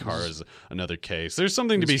maybe Carr is another case. There's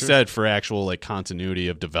something to be said for actual like continuity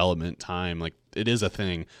of development time. Like it is a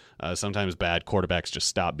thing. Sometimes bad quarterbacks just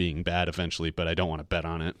stop being bad eventually, but I don't want to bet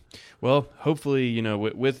on it. Well, hopefully,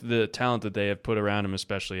 with the talent that they have put around him,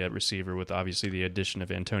 especially at receiver, with obviously the addition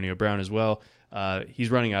of Antonio Brown as well,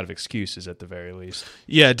 he's running out of excuses at the very least.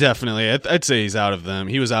 Yeah, definitely. I'd say he's out of them.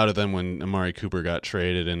 He was out of them when Amari Cooper got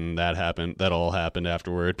traded, and that happened. That all happened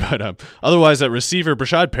afterward. But otherwise, at receiver,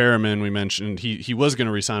 Brashad Perriman, we mentioned, he was going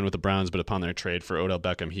to re-sign with the Browns, but upon their trade for Odell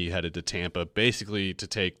Beckham, he headed to Tampa, basically to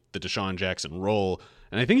take the Deshaun Jackson role.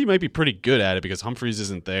 And I think he might be pretty good at it because Humphreys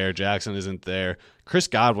isn't there, Jackson isn't there. Chris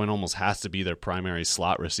Godwin almost has to be their primary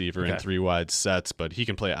slot receiver in 3 wide sets, but he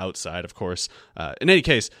can play outside, of course. In any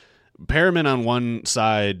case, Perriman on one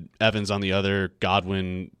side, Evans on the other,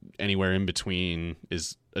 Godwin anywhere in between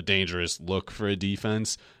is a dangerous look for a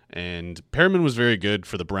defense. And Perriman was very good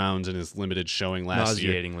for the Browns in his limited showing last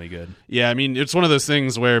year. Nauseatingly good. Yeah, I mean, it's one of those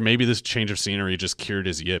things where maybe this change of scenery just cured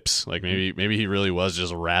his yips. Like maybe he really was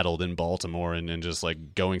just rattled in Baltimore and just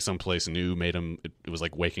like going someplace new made him, it was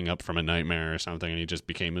like waking up from a nightmare or something, and he just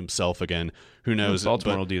became himself again. Who knows?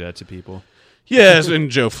 Baltimore will do that to people. Yes,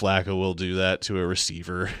 and Joe Flacco will do that to a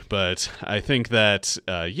receiver. But I think that,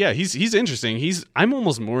 he's interesting. I'm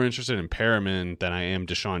almost more interested in Perriman than I am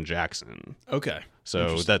Deshaun Jackson. Okay.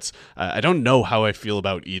 So that's I don't know how I feel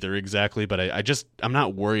about either exactly, but I'm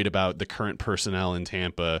not worried about the current personnel in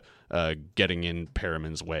Tampa getting in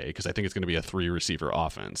Perriman's way because I think it's going to be a 3-receiver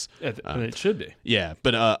offense. It should be. Yeah,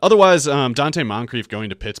 but otherwise, Dante Moncrief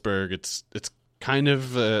going to Pittsburgh, it's kind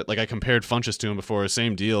of like I compared Funchess to him before,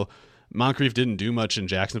 same deal. Moncrief didn't do much in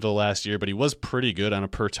Jacksonville last year, but he was pretty good on a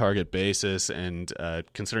per-target basis, and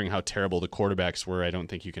considering how terrible the quarterbacks were, I don't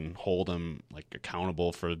think you can hold him like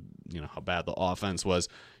accountable for how bad the offense was.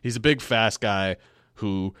 He's a big, fast guy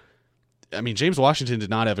who, I mean, James Washington did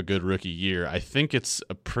not have a good rookie year. I think it's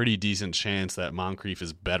a pretty decent chance that Moncrief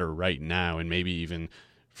is better right now, and maybe even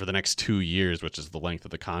for the next 2 years, which is the length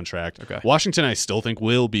of the contract. Okay. Washington, I still think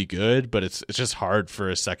will be good, but it's just hard for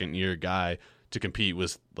a second-year guy to compete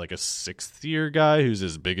with like a 6th-year guy who's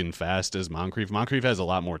as big and fast as Moncrief. Moncrief has a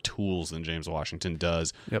lot more tools than James Washington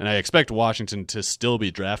does, and I expect Washington to still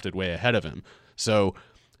be drafted way ahead of him. So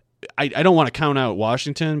I don't want to count out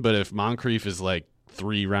Washington, but if Moncrief is like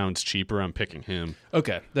 3 rounds cheaper, I'm picking him.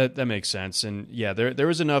 Okay, that makes sense. And yeah, there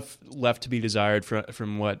was enough left to be desired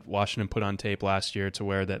from what Washington put on tape last year to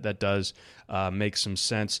where that does make some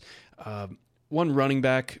sense. One running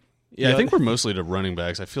back. Yeah, I think we're mostly to running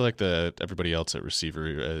backs. I feel like everybody else at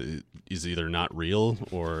receiver is either not real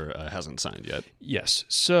or hasn't signed yet. Yes.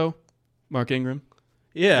 So, Mark Ingram.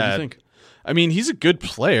 Yeah. What do you think? I mean, he's a good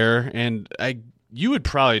player, and you would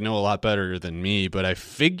probably know a lot better than me, but I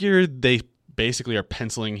figured they basically are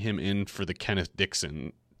penciling him in for the Kenneth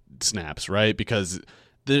Dixon snaps, right? Because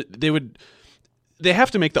they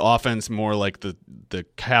have to make the offense more like the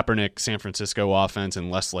Kaepernick San Francisco offense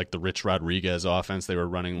and less like the Rich Rodriguez offense they were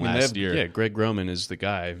running last year. Yeah, Greg Roman is the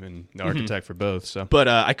guy and the architect for both. So, but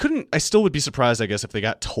I still would be surprised, I guess, if they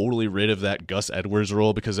got totally rid of that Gus Edwards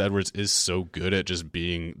role because Edwards is so good at just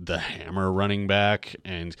being the hammer running back,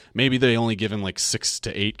 and maybe they only give him like 6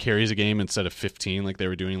 to 8 carries a game instead of 15 like they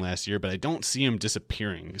were doing last year. But I don't see him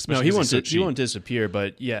disappearing. No, he won't disappear.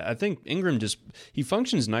 But yeah, I think Ingram he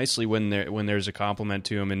functions nicely when there's a compliment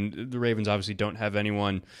to him, and the Ravens obviously don't have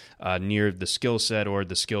anyone near the skill set or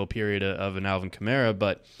the skill period of an Alvin Kamara,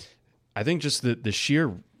 but I think just the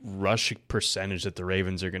sheer rush percentage that the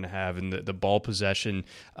Ravens are going to have and the ball possession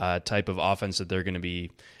type of offense that they're going to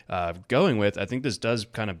be going with, I think this does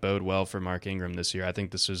kind of bode well for Mark Ingram this year. I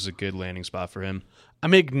think this is a good landing spot for him.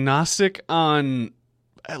 I'm agnostic on,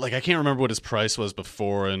 like, I can't remember what his price was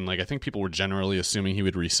before, and like I think people were generally assuming he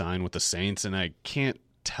would re-sign with the Saints, and I can't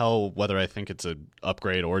tell whether I think it's an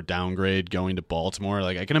upgrade or downgrade going to Baltimore.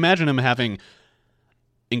 Like I can imagine him having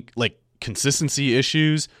consistency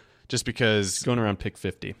issues just because He's going around pick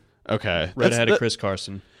 50. Okay. Right ahead of Chris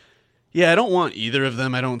Carson. Yeah, I don't want either of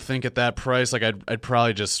them, I don't think, at that price. Like I'd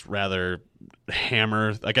probably just rather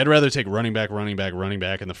hammer. Like I'd rather take running back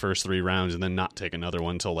in the first 3 rounds and then not take another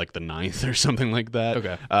one until like the 9th or something like that.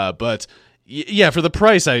 Okay. But yeah, for the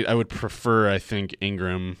price, I would prefer, I think,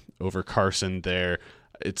 Ingram over Carson there.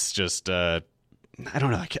 It's just I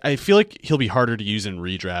don't know. I feel like he'll be harder to use in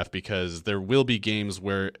redraft because there will be games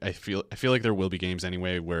where I feel like there will be games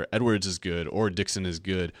anyway where Edwards is good or Dixon is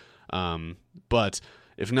good. But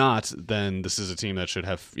if not, then this is a team that should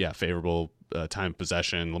have favorable time of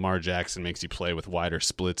possession. Lamar Jackson makes you play with wider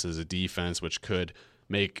splits as a defense, which could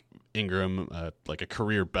make Ingram like a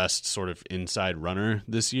career best sort of inside runner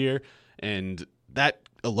this year, and that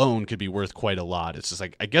alone could be worth quite a lot. It's just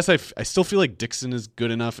like I guess I still feel like Dixon is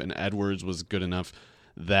good enough and Edwards was good enough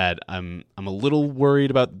that I'm a little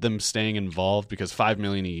worried about them staying involved because $5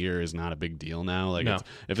 million a year is not a big deal now. Like no.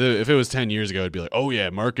 if it was 10 years ago, it'd be like, oh yeah,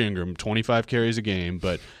 Mark Ingram, 25 carries a game,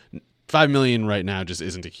 but $5 million right now just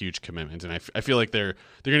isn't a huge commitment, and I feel like they're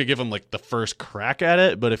going to give him like the first crack at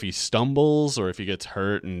it. But if he stumbles or if he gets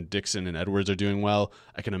hurt and Dixon and Edwards are doing well,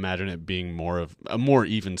 I can imagine it being more of a more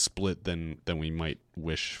even split than we might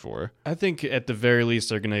wish for. I think at the very least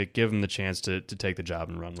they're going to give him the chance to take the job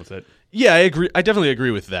and run with it. Yeah, I agree. I definitely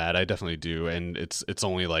agree with that. I definitely do, and it's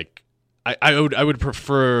only like. I would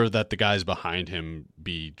prefer that the guys behind him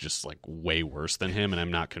be just like way worse than him, and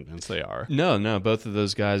I'm not convinced they are. No, both of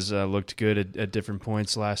those guys looked good at different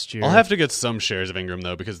points last year. I'll have to get some shares of Ingram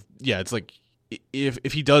though, because it's like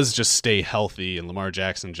if he does just stay healthy and Lamar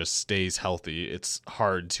Jackson just stays healthy, it's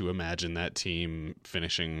hard to imagine that team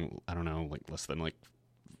finishing, I don't know, like less than like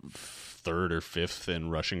 3rd or 5th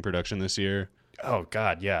in rushing production this year. Oh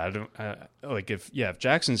God, yeah. I don't if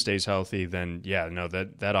Jackson stays healthy, then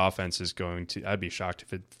that offense is going to. I'd be shocked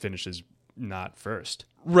if it finishes not first.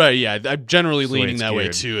 Right. Yeah, I'm generally leaning that way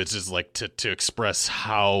geared. too. It's just like to express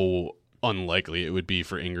how unlikely it would be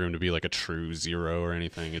for Ingram to be like a true 0 or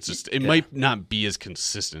anything. It's just it might not be as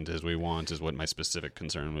consistent as we want. Is what my specific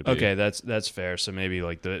concern would be. Okay, that's fair. So maybe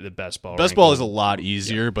like the best ball. Best ball is a lot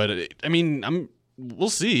easier, but we'll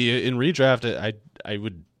see in redraft.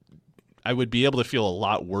 I would be able to feel a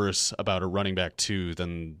lot worse about a running back 2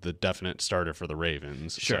 than the definite starter for the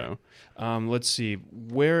Ravens. Sure. So. Let's see.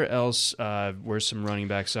 Where else were some running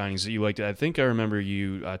back signings that you liked? I think I remember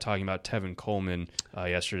you talking about Tevin Coleman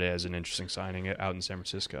yesterday as an interesting signing out in San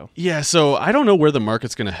Francisco. Yeah, so I don't know where the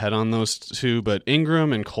market's going to head on those two, but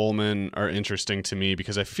Ingram and Coleman are interesting to me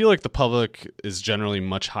because I feel like the public is generally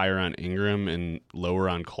much higher on Ingram and lower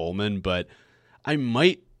on Coleman, but I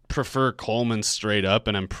might prefer Coleman straight up,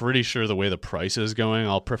 and I'm pretty sure the way the price is going,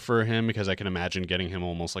 I'll prefer him because I can imagine getting him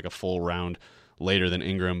almost like a full round later than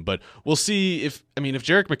Ingram. But we'll see if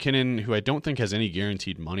Jerick McKinnon, who I don't think has any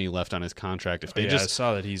guaranteed money left on his contract, if they I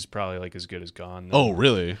saw that he's probably like as good as gone. Oh,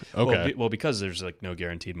 really? Okay. Well, because there's like no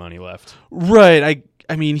guaranteed money left. Right.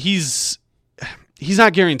 I mean, he's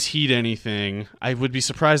not guaranteed anything. I would be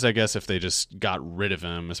surprised, I guess, if they just got rid of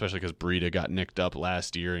him, especially because Breida got nicked up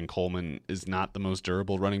last year, and Coleman is not the most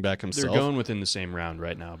durable running back himself. They're going within the same round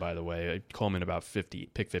right now, by the way. Coleman about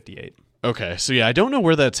pick 58. Okay, so yeah, I don't know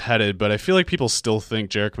where that's headed, but I feel like people still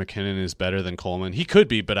think Jerick McKinnon is better than Coleman. He could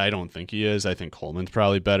be, but I don't think he is. I think Coleman's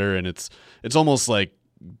probably better, and it's almost like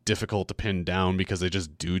difficult to pin down because they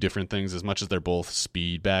just do different things. As much as they're both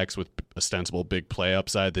speed backs with ostensible big play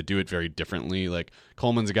upside, they do it very differently. Like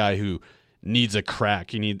Coleman's a guy who needs a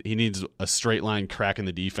crack. He needs a straight line crack in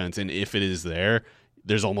the defense, and if it is there,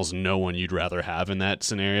 there's almost no one you'd rather have in that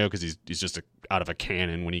scenario because he's just out of a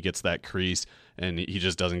cannon when he gets that crease and he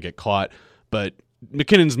just doesn't get caught. But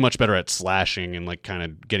McKinnon's much better at slashing and like kind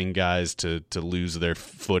of getting guys to lose their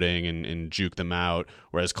footing and juke them out,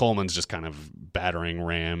 whereas Coleman's just kind of battering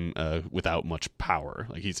ram without much power.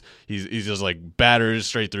 Like he's just like batters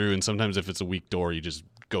straight through, and sometimes if it's a weak door, he just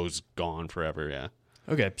goes gone forever. Yeah.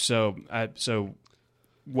 Okay, so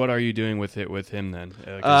what are you doing with him then?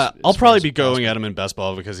 I'll probably be going at him in best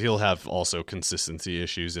ball because he'll have also consistency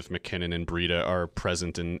issues if McKinnon and Breida are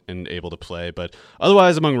present and able to play. But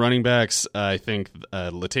otherwise, among running backs, I think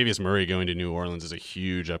Latavius Murray going to New Orleans is a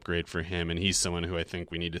huge upgrade for him, and he's someone who I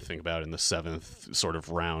think we need to think about in the 7th sort of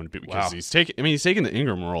round because he's taking the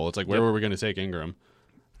Ingram role. It's like where were we going to take Ingram?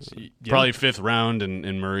 Probably 5th round,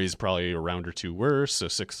 and Murray's probably a round or 2 worse, so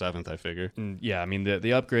 6th, 7th, I figure. Yeah, I mean,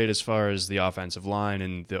 the upgrade as far as the offensive line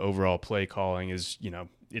and the overall play calling is,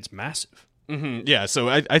 it's massive. Mm-hmm. Yeah, so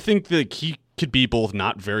I think the key could be both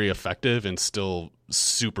not very effective and still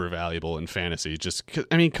super valuable in fantasy. Just,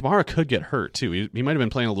 I mean, Kamara could get hurt too. He might have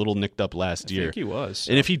been playing a little nicked up last year. I think he was.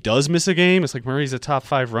 And if he does miss a game, it's like Murray's a top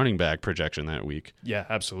 5 running back projection that week. Yeah,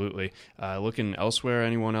 absolutely. Looking elsewhere,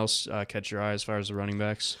 anyone else catch your eye as far as the running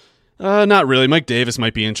backs? Not really. Mike Davis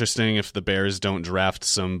might be interesting if the Bears don't draft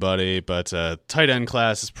somebody, but tight end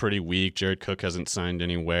class is pretty weak. Jared Cook hasn't signed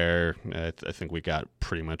anywhere. I think we got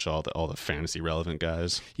pretty much all the fantasy relevant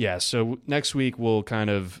guys. Yeah, so next week we'll kind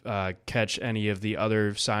of catch any of the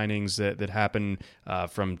other signings that happen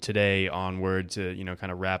from today onward to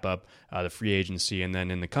kind of wrap up the free agency, and then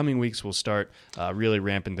in the coming weeks we'll start really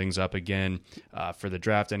ramping things up again for the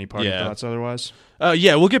draft. Any parting thoughts otherwise?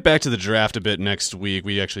 Yeah, we'll get back to the draft a bit next week.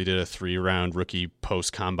 We actually did a 3-round rookie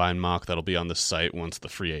post-combine mock that'll be on the site once the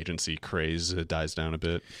free agency craze dies down a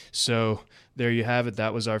bit. So there you have it.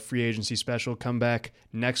 That was our free agency special. Come back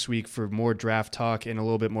next week for more draft talk and a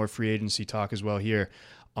little bit more free agency talk as well here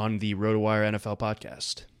on the RotoWire NFL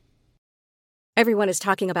podcast. Everyone is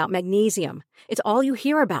talking about magnesium. It's all you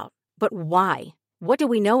hear about. But why? What do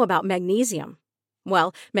we know about magnesium?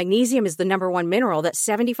 Well, magnesium is the #1 mineral that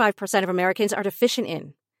 75% of Americans are deficient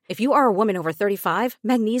in. If you are a woman over 35,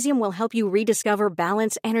 magnesium will help you rediscover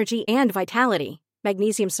balance, energy, and vitality.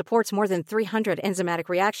 Magnesium supports more than 300 enzymatic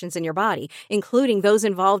reactions in your body, including those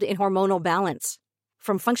involved in hormonal balance.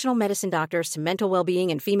 From functional medicine doctors to mental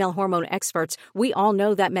well-being and female hormone experts, we all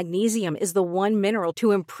know that magnesium is the one mineral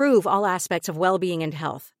to improve all aspects of well-being and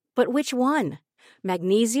health. But which one?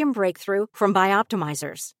 Magnesium Breakthrough from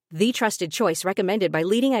Bioptimizers, the trusted choice recommended by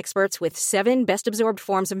leading experts with 7 best-absorbed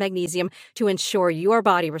forms of magnesium to ensure your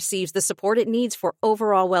body receives the support it needs for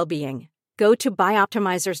overall well-being. Go to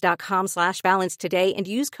bioptimizers.com/balance today and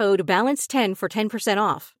use code BALANCE10 for 10%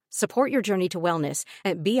 off. Support your journey to wellness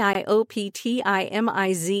at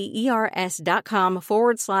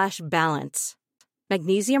bioptimizers.com/balance.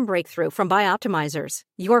 Magnesium Breakthrough from Bioptimizers,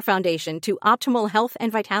 your foundation to optimal health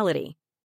and vitality.